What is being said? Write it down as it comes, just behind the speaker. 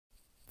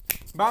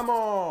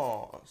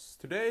Vamos!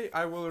 Today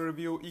I will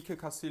review Iker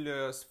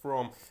Casillas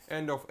from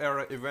End of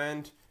Era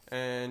event,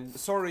 and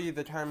sorry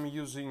that I'm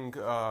using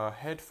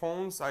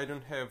headphones, I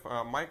don't have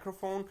a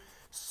microphone,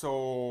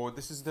 so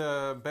this is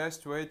the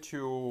best way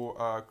to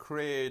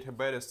create a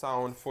better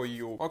sound for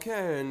you.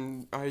 Okay,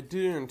 and I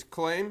didn't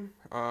claim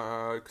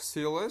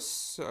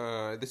Casillas.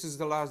 This is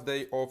the last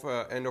day of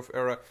End of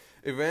Era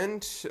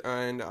event,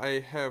 and I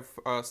have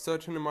a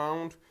certain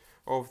amount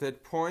of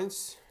that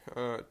points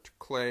to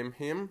claim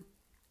him.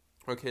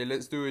 Okay,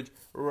 let's do it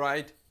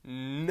right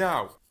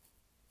now.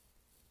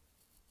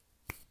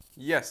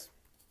 Yes,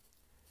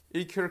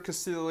 Iker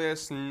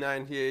Casillas,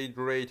 98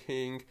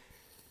 rating.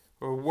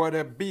 What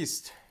a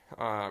beast.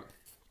 At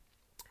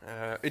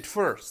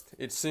first,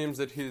 it seems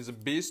that he's a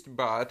beast,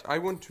 but I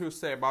want to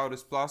say about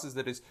his pluses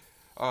that is,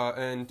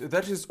 and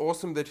that is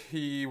awesome that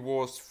he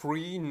was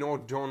free, no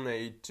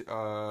donate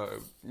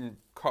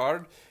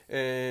card,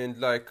 and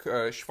like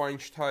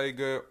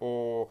Schweinsteiger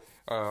or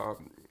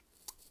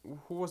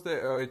who was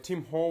the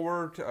Tim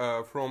Howard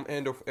from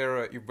End of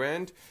Era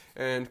event,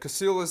 and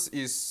Casillas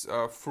is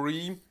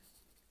free.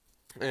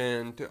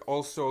 And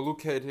also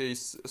look at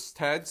his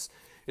stats.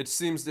 It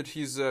seems that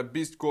he's a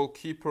beast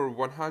goalkeeper,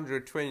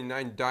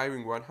 129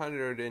 diving,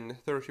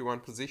 131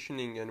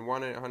 positioning, and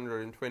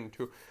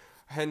 122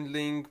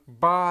 handling.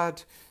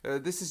 But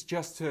this is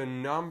just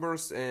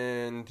numbers,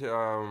 and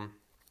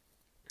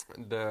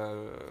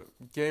the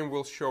game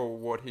will show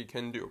what he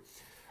can do.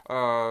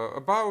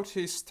 About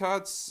his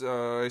stats,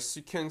 as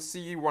you can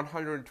see,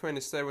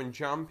 127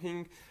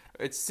 jumping.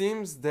 It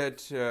seems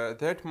that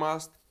that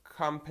must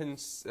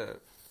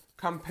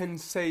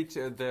compensate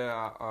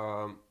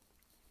the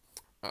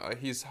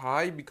his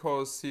high,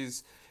 because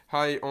his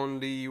high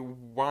only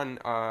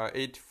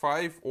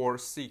 185 or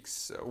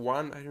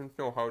 6'1", I don't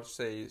know how to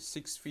say,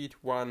 6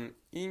 feet 1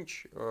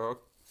 inch.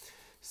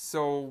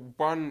 So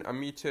 1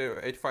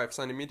 meter 85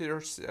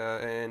 centimeters,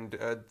 and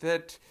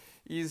that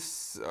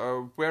is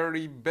a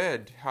very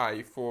bad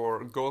high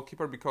for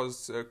goalkeeper,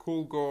 because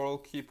cool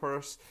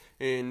goalkeepers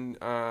in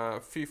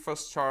FIFA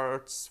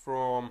starts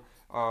from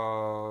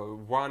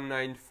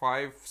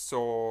 195,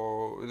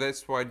 so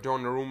that's why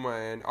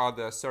Donnarumma and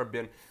other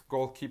Serbian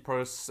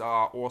goalkeepers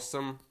are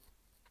awesome.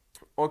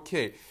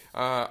 Okay,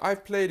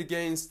 I've played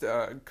against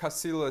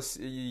Casillas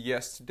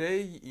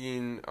yesterday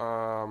in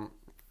a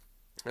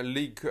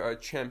league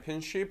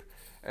championship,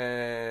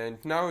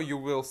 and now you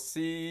will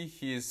see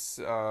his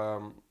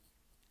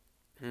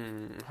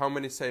how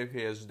many saves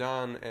he has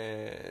done,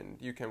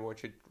 and you can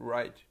watch it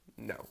right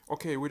now.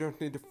 Okay, we don't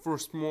need the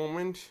first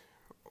moment.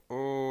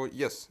 Oh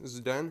yes,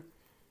 Zidane.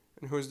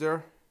 And who's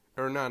there?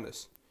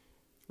 Hernandez.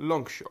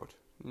 Long shot.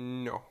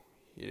 No,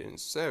 he didn't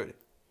save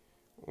it.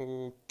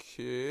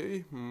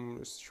 Okay,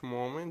 this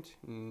moment.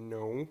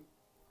 No.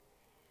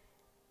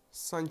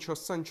 Sancho.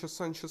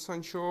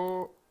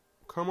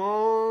 Come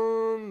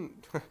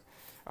on.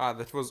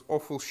 That was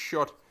awful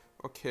shot.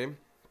 Okay.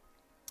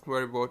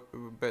 Very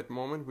bad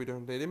moment. We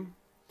don't need him.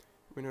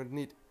 We don't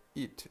need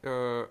it.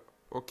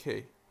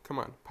 Okay. Come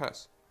on.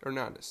 Pass.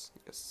 Hernandez.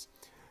 Yes.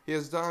 He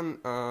has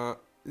done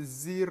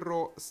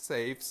 0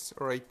 saves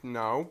right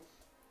now.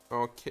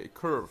 Okay.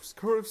 Curves.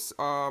 Curves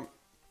are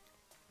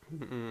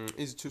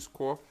easy to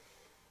score.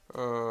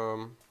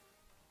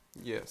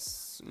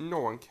 Yes.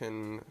 No one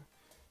can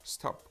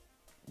stop.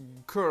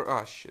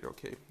 Shit.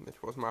 Okay. That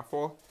was my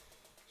fault.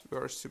 It's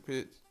very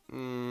stupid.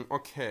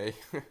 Okay.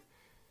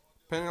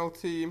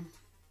 Penalty.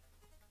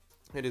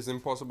 It is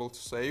impossible to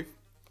save.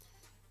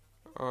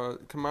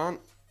 Come on,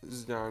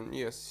 Zidane.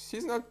 Yes,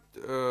 he's not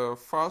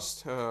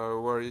fast.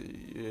 Where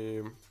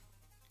it's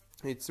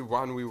a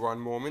 1v1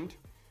 moment.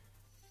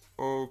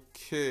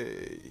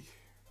 Okay.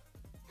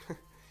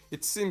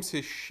 It seems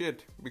he's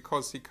shit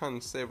because he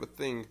can't save a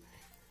thing.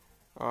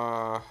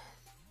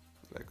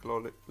 Like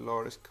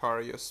Loris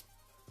Karius.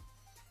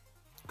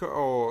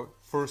 Oh,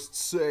 first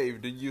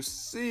save. Did you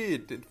see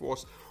it? It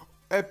was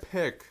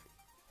epic.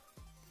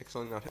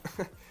 Actually not.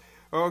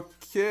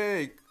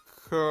 Okay,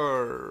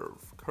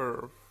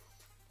 curve.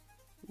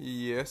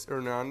 Yes,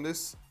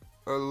 Hernandez.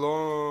 A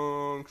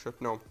long shot.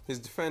 No, his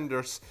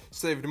defenders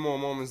saved more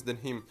moments than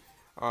him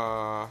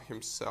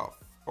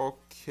himself.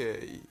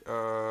 Okay,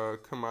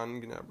 come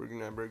on,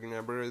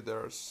 Gnabry.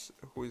 There's,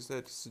 who is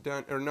that?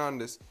 Zidane.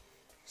 Hernandez.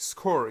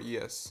 Score,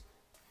 yes.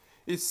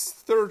 It's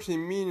 30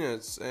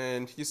 minutes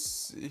and he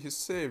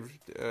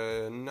saved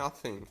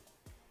nothing.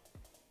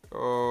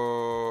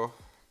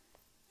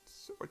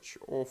 Such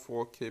awful.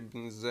 Okay,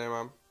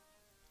 Benzema.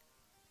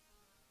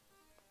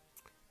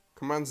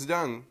 Come on,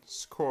 Zidane,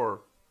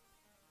 score.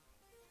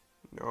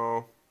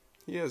 No,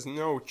 he has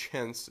no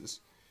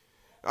chances.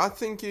 I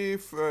think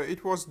if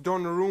it was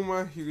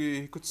Donnarumma,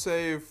 he could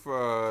save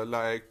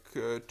like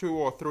 2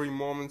 or 3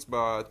 moments,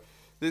 but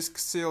this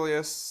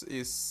Casillas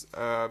is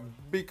a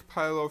big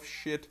pile of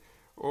shit.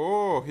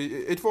 Oh,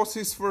 it was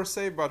his first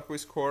save, but we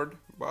scored.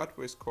 At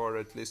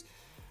least.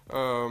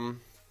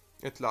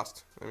 At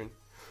last, I mean.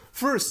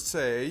 First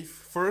save,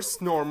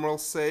 first normal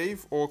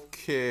save,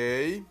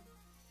 okay.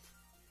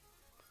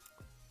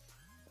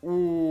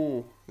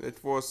 Ooh,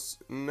 it was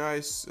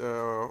nice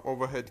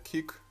overhead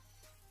kick.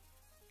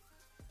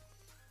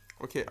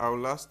 Okay, our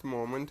last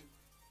moment.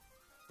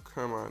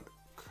 Come on,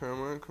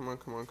 come on, come on,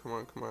 come on, come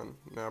on, come on.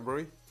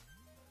 Gnabry.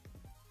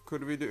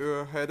 Could we do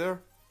a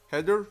header?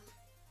 Header?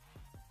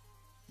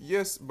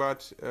 Yes,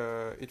 but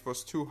it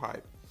was too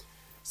high.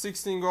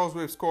 16 goals,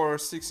 we've scored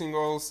 16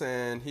 goals,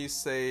 and he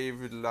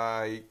saved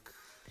like,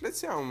 let's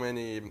see how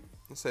many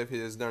saves he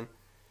has done.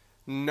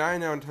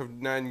 9 out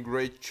of 9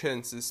 great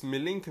chances.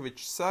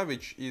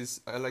 Milinkovic-Savic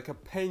is like a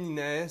pain in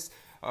the ass.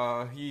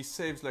 He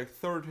saves like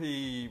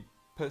 30%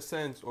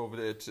 of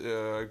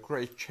that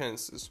great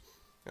chances.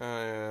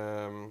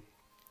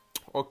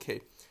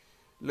 Okay,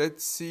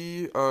 let's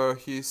see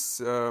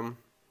his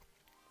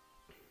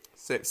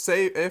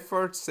save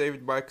effort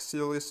saved by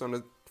Casillas on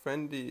the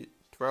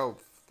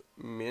 12th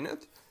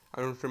minute.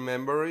 I don't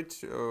remember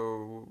it.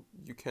 You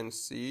can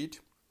see it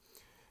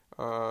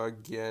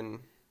again.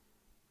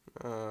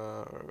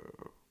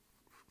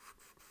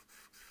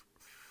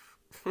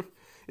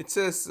 It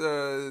says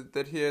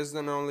that he has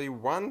done only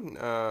one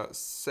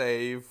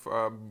save,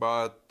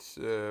 but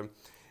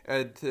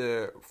at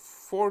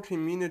 40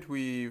 minutes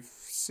we've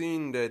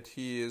seen that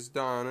he has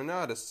done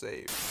another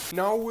save.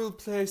 Now we'll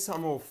play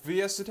some of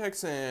VS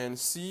attacks and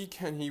see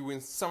can he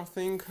win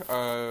something.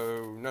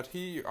 Not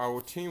he, our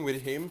team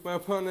with him. My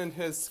opponent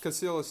has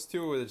Casillas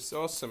too, it's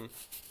awesome.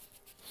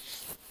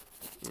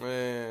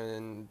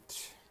 And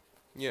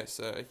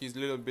yes, he's a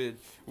little bit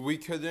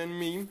weaker than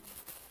me,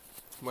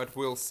 but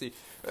we'll see.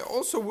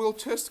 Also, we'll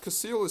test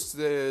Casillas.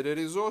 That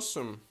is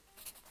awesome.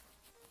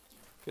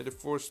 Okay, the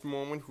first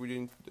moment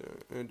we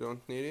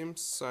don't need him.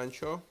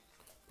 Sancho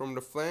from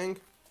the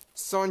flank.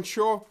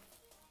 Sancho,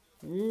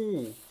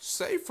 ooh,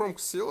 save from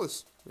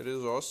Casillas. It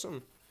is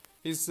awesome.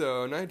 He's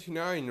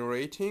 99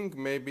 rating.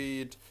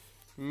 Maybe it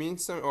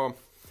means some. Oh,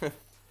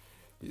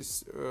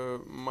 he's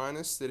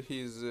minus that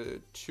he's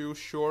too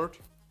short.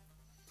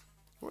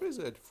 What is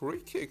that? Free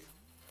kick.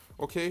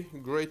 Okay,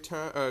 great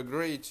time,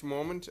 great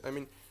moment. I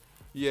mean,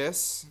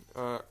 yes,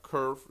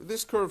 curve.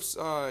 These curves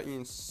are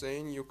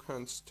insane. You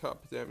can't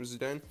stop them.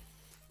 Zidane,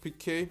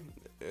 PK.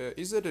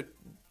 Is it a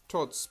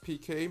Tots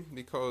PK?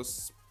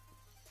 Because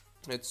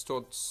it's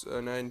Tots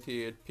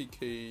 98.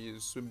 PK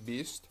is a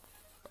beast.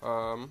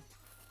 Okay,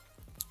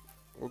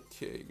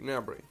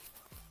 Gnabry.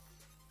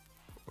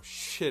 Oh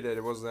shit!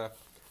 It was a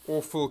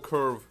awful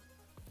curve.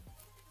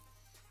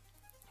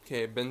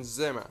 Okay,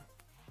 Benzema,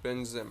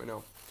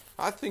 no.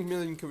 I think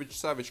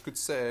Milinkovic-Savic could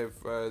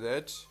save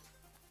that.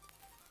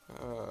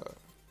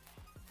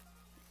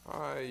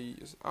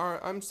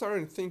 I'm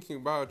starting thinking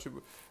about...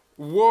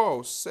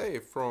 Whoa,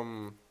 save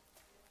from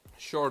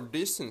short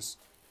distance.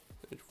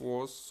 It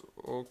was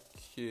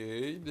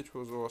okay, that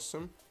was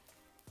awesome.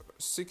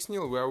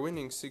 6-0, we are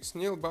winning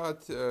 6-0,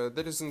 but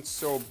that isn't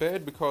so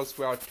bad because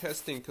we are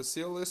testing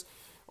Casillas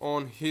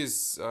on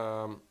his...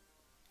 on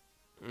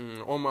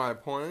my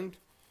opponent,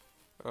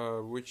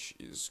 which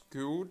is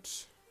good.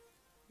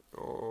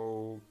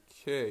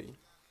 Okay.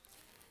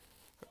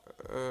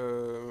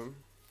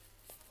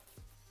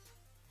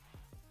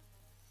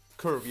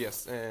 Curve,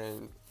 yes,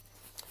 and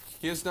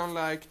he has done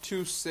like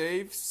 2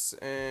 saves,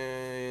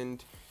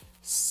 and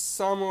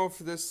some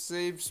of the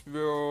saves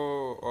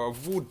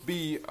would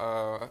be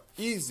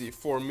easy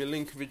for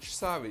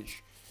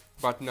Milinkovic-Savic,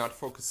 but not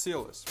for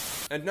Casillas.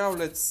 And now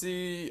let's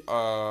see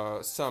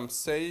some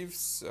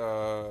saves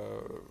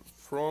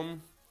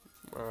from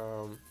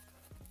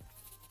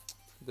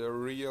the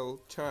real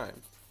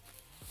time.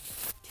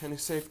 Can he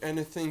save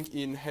anything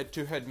in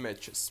head-to-head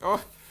matches?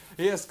 Oh,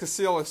 yes,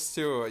 Casillas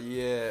too.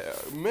 Yeah,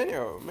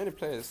 many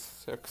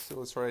players have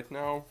Casillas right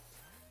now.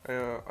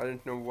 I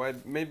don't know why.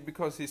 Maybe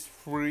because he's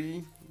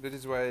free. That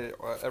is why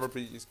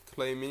everybody is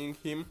claiming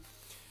him.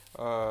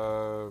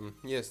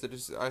 Yes, that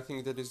is. I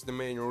think that is the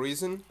main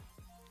reason.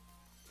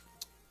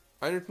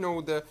 I don't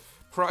know the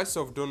price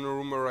of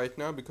Donnarumma right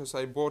now because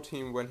I bought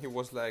him when he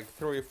was like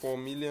 3 or 4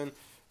 million.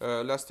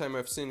 Last time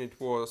I've seen it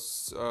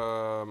was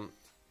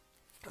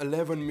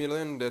 11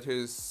 million. That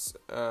is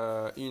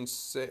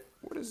insane.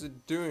 What is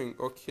it doing?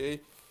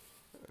 Okay,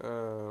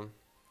 11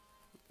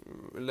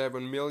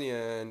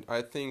 million.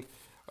 I think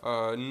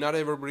not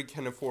everybody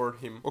can afford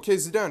him. Okay,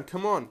 Zidane,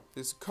 come on.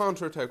 This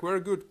counter-attack.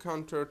 Very good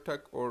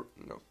counter-attack. Or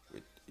no,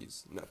 it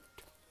is not.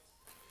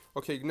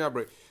 Okay,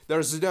 Gnabry.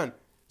 There's Zidane.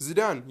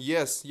 Zidane,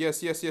 yes,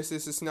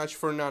 this is Nacho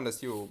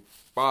Fernandez, you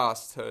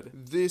bastard.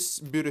 This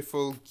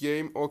beautiful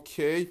game,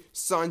 okay.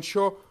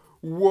 Sancho,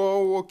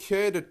 whoa,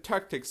 okay, the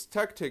tactics,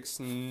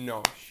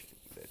 no,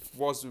 that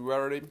was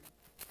very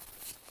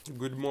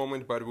good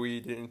moment, but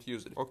we didn't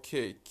use it.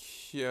 Okay,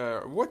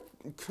 what,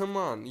 come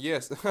on,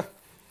 yes,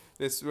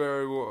 this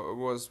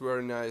was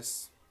very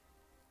nice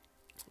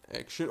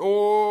action.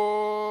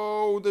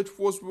 Oh, that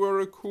was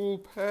very cool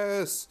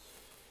pass.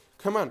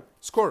 Come on,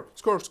 score,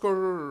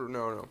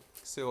 no.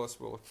 Casillas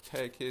will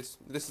take his.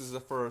 This is the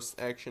first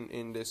action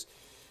in this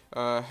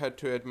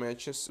head-to-head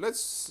matches.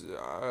 Let's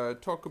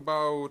talk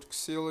about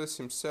Casillas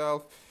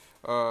himself.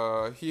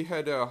 He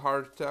had a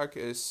heart attack,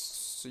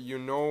 as you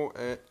know.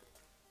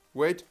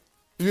 Wait,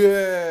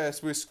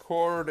 Yes, we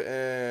scored,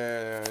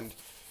 and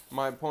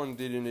my opponent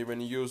didn't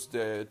even use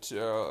that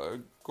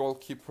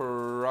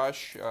goalkeeper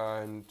rush,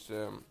 and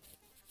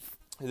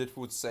that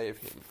would save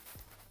him.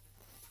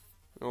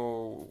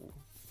 Oh,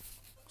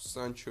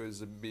 Sancho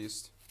is a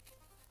beast.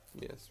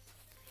 Yes.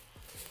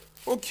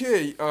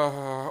 Okay,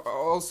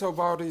 also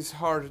about his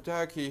heart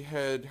attack, he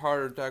had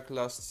heart attack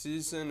last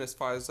season as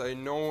far as I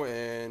know,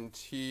 and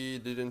he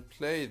didn't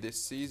play this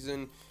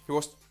season. He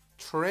was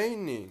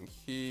training,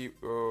 he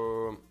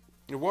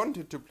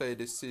wanted to play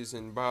this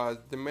season,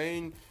 but the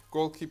main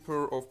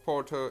goalkeeper of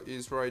Porto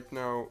is right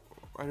now,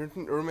 I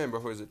don't remember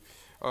who is it,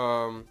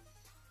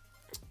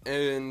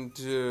 and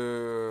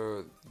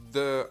the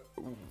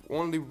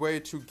only way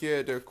to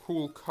get a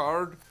cool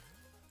card,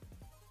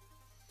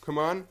 come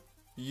on.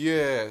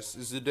 Yes,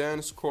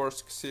 Zidane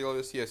scores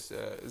Casillas. Yes,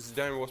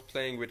 Zidane was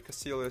playing with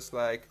Casillas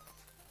like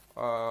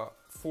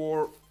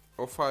 4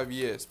 or 5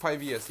 years.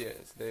 5 years,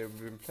 yes. They've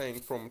been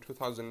playing from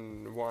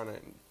 2001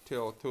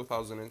 until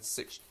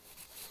 2006.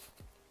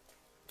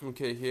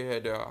 Okay, he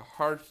had a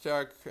heart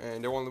attack,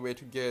 and the only way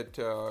to get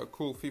a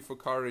cool FIFA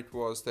card, it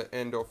was the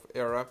end of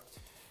era.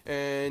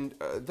 And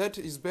that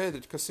is bad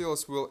that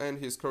Casillas will end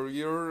his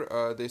career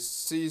this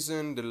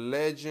season. The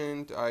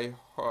legend. I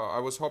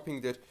was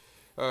hoping that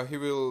he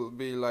will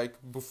be like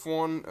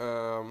Buffon.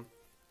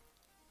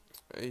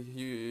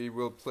 He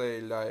will play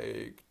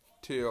like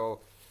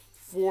till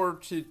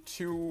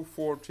 42,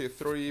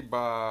 43,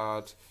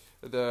 but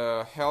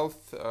the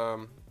health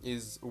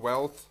is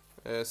wealth,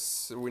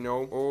 as we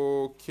know.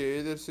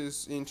 Okay, this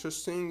is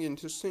interesting.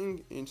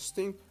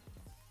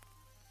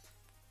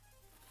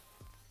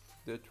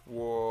 That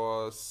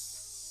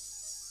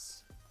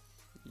was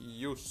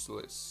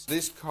useless.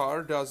 This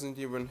card doesn't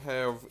even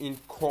have in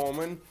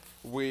common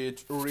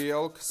with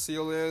Real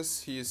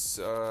Casillas. His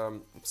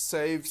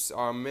saves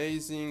are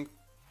amazing.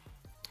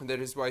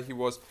 That is why he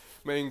was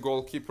main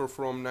goalkeeper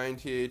from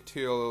 98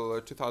 till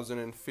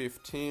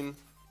 2015.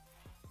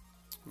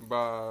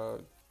 But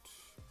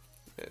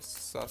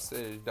yes, I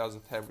said it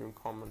doesn't have in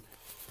common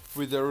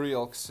with the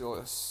Real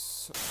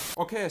Casillas.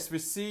 Okay, as we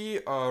see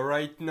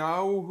right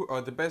now,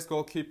 the best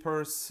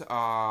goalkeepers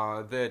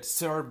are that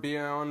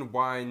Serbian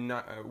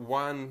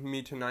 1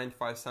 meter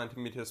 95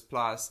 centimeters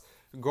plus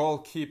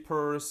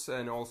goalkeepers,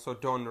 and also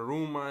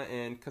Donnarumma,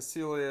 and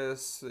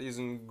Casillas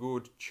isn't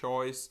good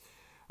choice.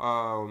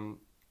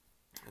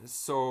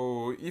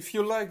 So if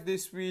you like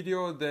this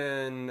video,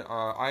 then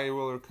I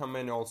will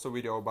recommend also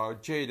video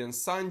about Jadon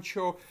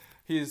Sancho,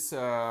 his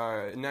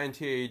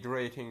 98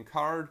 rating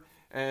card,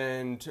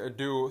 and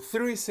do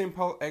 3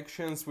 simple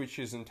actions which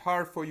isn't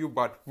hard for you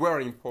but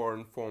very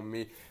important for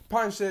me.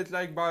 Punch that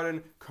like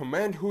button,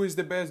 comment who is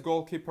the best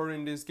goalkeeper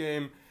in this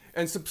game,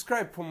 and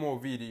subscribe for more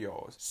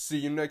videos. See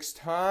you next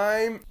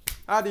time.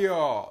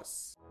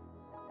 Adios.